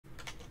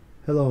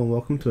Hello and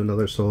welcome to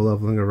another Solo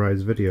Leveling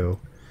Arise video.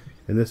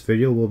 In this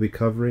video we'll be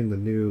covering the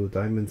new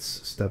Diamonds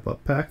Step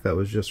Up pack that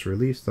was just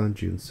released on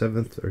June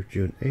 7th or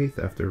June 8th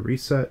after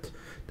reset,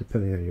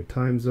 depending on your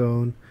time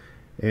zone,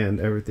 and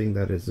everything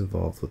that is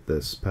involved with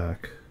this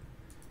pack.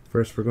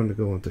 First we're going to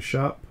go into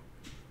Shop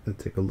and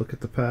take a look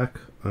at the pack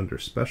under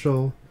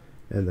Special,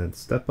 and then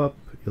Step Up.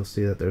 You'll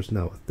see that there's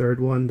now a third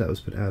one that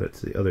was been added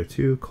to the other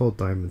two called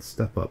Diamonds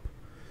Step Up.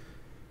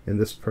 In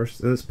this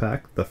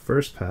pack, the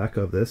first pack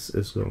of this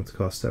is going to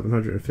cost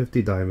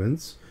 750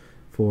 diamonds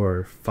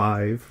for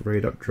 5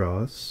 rate up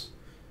draws,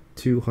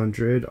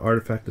 200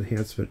 artifact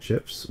enhancement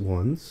chips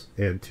ones,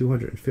 and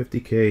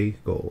 250k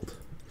gold.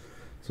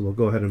 So we'll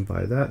go ahead and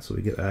buy that so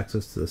we get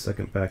access to the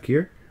second pack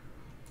here.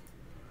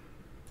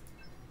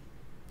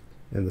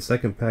 In the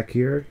second pack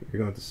here,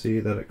 you're going to see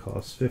that it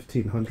costs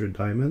 1500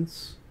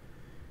 diamonds.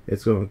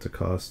 It's going to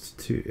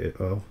cost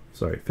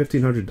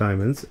 1500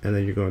 diamonds, and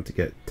then you're going to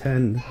get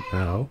 10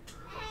 now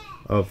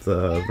of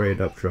the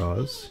raid up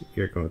draws.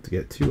 You're going to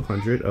get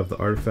 200 of the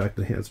artifact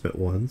enhancement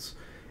ones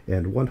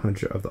and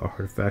 100 of the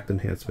artifact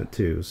enhancement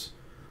twos.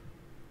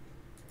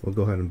 We'll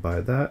go ahead and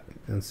buy that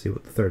and see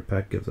what the third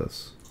pack gives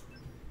us.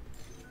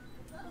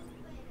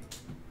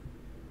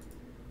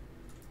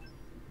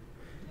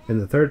 In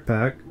the third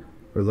pack,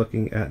 we're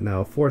looking at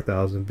now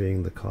 4,000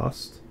 being the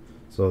cost.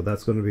 So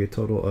that's going to be a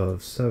total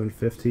of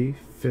 750,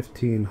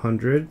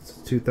 1500,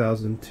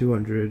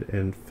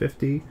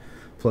 2250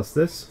 plus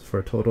this for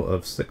a total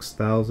of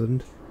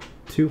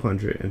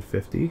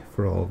 6,250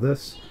 for all of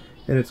this.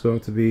 And it's going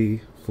to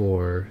be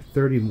for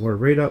 30 more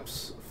rate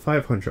ups,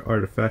 500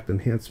 artifact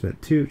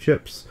enhancement 2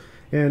 chips,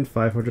 and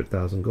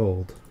 500,000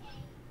 gold.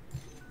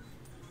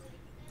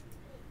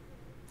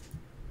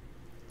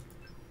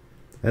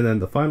 And then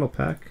the final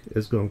pack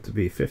is going to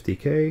be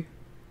 50k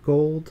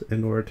gold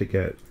in order to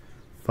get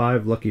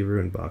 5 lucky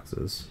rune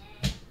boxes.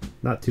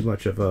 Not too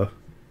much of a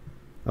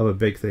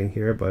big thing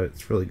here, but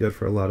it's really good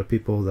for a lot of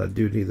people that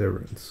do need their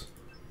runes.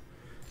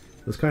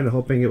 I was kind of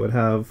hoping it would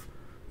have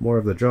more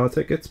of the draw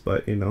tickets,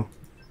 but you know,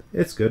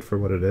 it's good for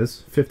what it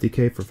is.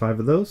 50k for 5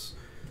 of those.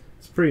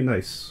 It's pretty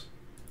nice.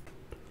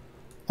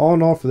 All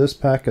in all, for this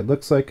pack, it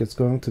looks like it's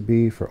going to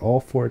be for all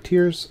 4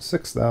 tiers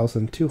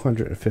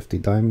 6,250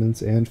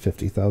 diamonds and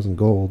 50,000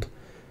 gold.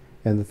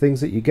 And the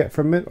things that you get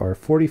from it are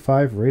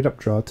 45 rate up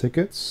draw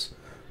tickets,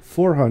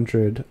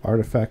 400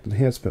 artifact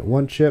enhancement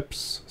 1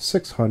 chips,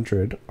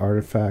 600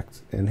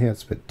 artifact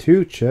enhancement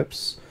 2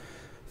 chips,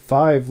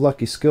 5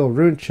 lucky skill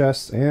rune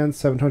chests, and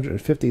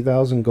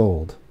 750,000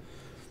 gold.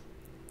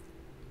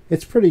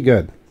 It's pretty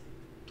good.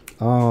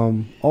 All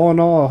in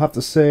all, I'll have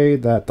to say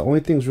that the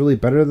only things really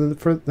better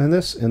than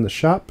this in the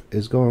shop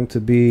is going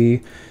to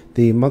be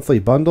the monthly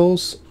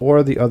bundles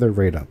or the other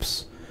rate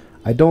ups.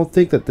 I don't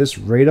think that this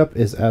rate up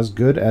is as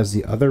good as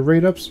the other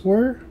rate ups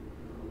were,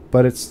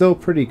 but it's still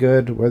pretty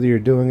good whether you're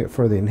doing it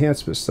for the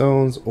enhancement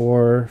stones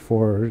or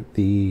for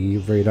the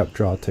rate up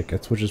draw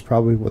tickets, which is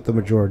probably what the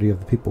majority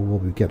of the people will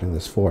be getting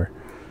this for.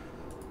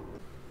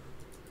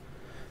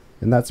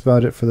 And that's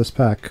about it for this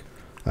pack.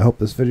 I hope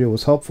this video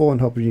was helpful in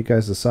helping you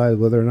guys decide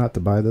whether or not to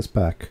buy this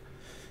pack.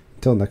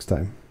 Until next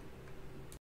time.